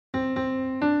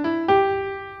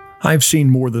I've seen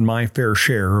more than my fair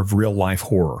share of real-life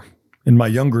horror. In my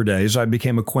younger days, I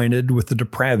became acquainted with the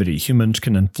depravity humans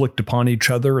can inflict upon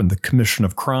each other in the commission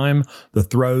of crime, the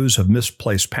throes of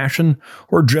misplaced passion,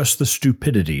 or just the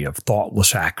stupidity of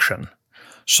thoughtless action.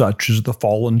 Such is the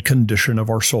fallen condition of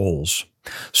our souls.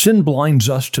 Sin blinds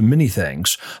us to many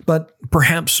things, but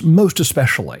perhaps most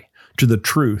especially to the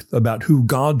truth about who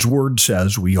God's Word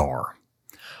says we are.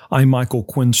 I'm Michael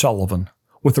Quinn Sullivan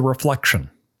with a reflection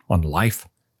on life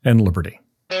and liberty.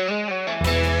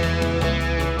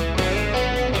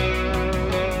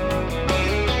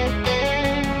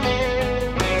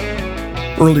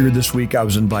 Earlier this week, I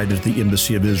was invited to the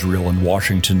Embassy of Israel in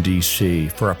Washington, D.C.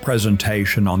 for a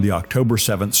presentation on the October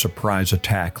 7th surprise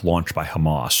attack launched by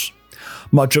Hamas.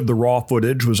 Much of the raw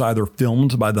footage was either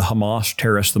filmed by the Hamas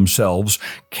terrorists themselves,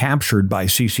 captured by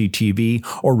CCTV,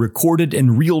 or recorded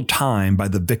in real time by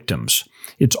the victims.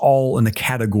 It's all in a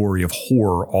category of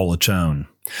horror all its own.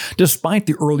 Despite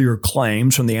the earlier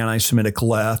claims from the anti-Semitic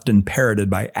left and parroted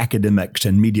by academics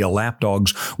and media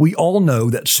lapdogs, we all know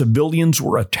that civilians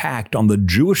were attacked on the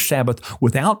Jewish Sabbath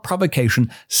without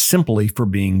provocation simply for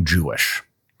being Jewish.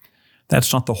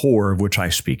 That's not the horror of which I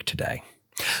speak today.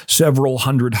 Several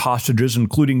hundred hostages,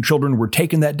 including children, were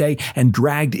taken that day and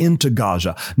dragged into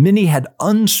Gaza. Many had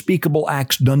unspeakable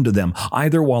acts done to them,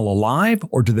 either while alive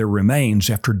or to their remains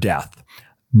after death.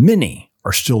 Many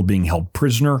are still being held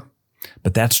prisoner,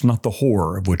 but that's not the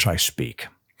horror of which I speak.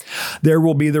 There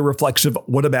will be the reflexive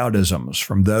whataboutisms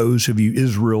from those who view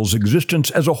Israel's existence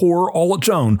as a horror all its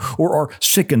own or are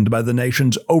sickened by the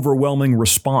nation's overwhelming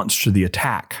response to the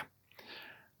attack.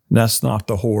 That's not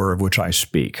the horror of which I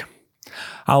speak.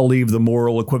 I'll leave the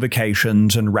moral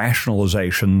equivocations and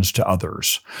rationalizations to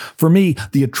others. For me,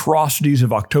 the atrocities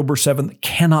of October 7th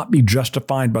cannot be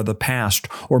justified by the past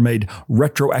or made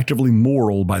retroactively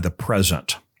moral by the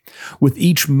present. With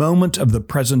each moment of the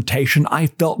presentation, I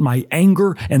felt my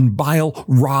anger and bile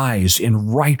rise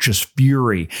in righteous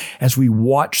fury. As we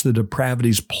watched the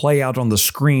depravities play out on the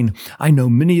screen, I know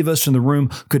many of us in the room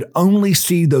could only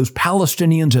see those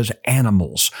Palestinians as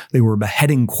animals. They were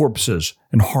beheading corpses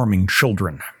and harming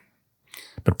children.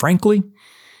 But frankly,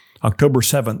 October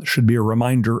 7th should be a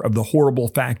reminder of the horrible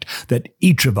fact that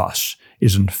each of us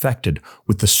is infected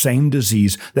with the same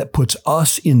disease that puts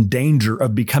us in danger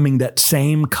of becoming that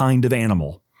same kind of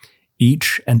animal,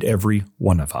 each and every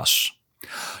one of us.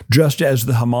 Just as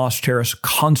the Hamas terrorists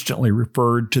constantly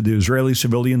referred to the Israeli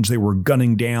civilians they were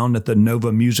gunning down at the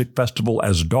Nova Music Festival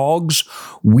as dogs,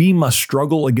 we must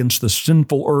struggle against the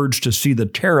sinful urge to see the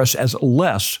terrorists as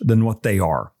less than what they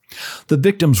are. The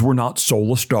victims were not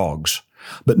soulless dogs,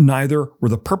 but neither were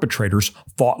the perpetrators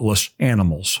thoughtless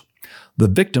animals. The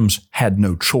victims had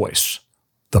no choice.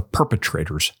 The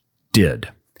perpetrators did.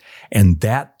 And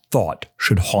that thought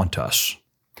should haunt us.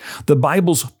 The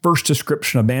Bible's first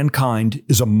description of mankind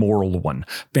is a moral one,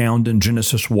 found in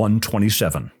Genesis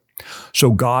 1:27.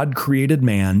 So God created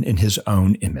man in his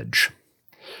own image.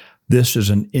 This is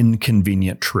an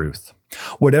inconvenient truth.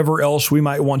 Whatever else we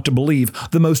might want to believe,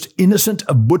 the most innocent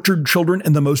of butchered children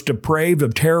and the most depraved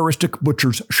of terroristic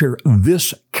butchers share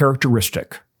this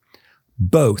characteristic.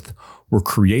 Both were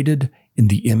created in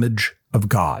the image of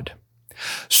God.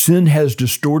 Sin has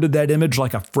distorted that image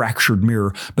like a fractured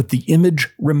mirror, but the image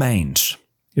remains.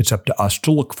 It's up to us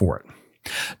to look for it.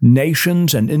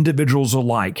 Nations and individuals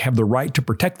alike have the right to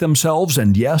protect themselves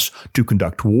and, yes, to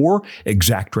conduct war,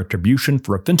 exact retribution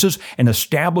for offenses, and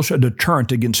establish a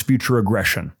deterrent against future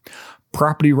aggression.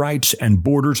 Property rights and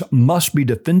borders must be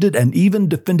defended and even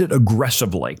defended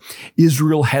aggressively.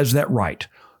 Israel has that right.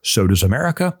 So does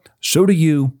America, so do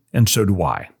you, and so do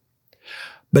I.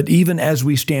 But even as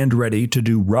we stand ready to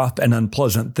do rough and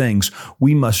unpleasant things,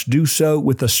 we must do so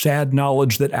with the sad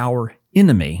knowledge that our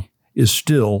enemy is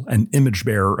still an image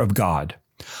bearer of God.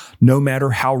 No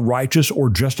matter how righteous or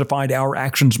justified our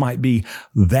actions might be,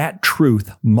 that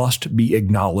truth must be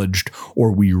acknowledged,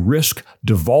 or we risk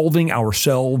devolving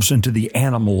ourselves into the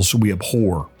animals we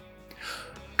abhor.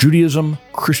 Judaism,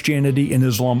 Christianity, and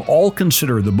Islam all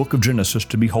consider the book of Genesis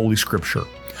to be Holy Scripture.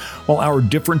 While our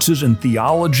differences in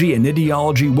theology and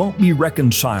ideology won't be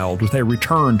reconciled with a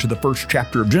return to the first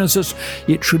chapter of Genesis,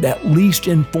 it should at least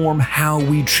inform how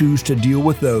we choose to deal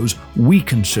with those we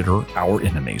consider our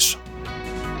enemies.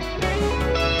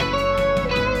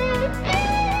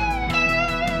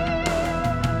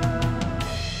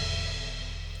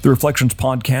 The Reflections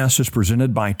podcast is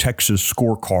presented by Texas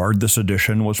Scorecard. This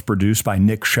edition was produced by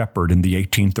Nick Shepard in the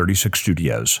 1836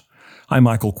 studios. I'm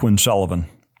Michael Quinn Sullivan.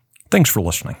 Thanks for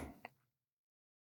listening.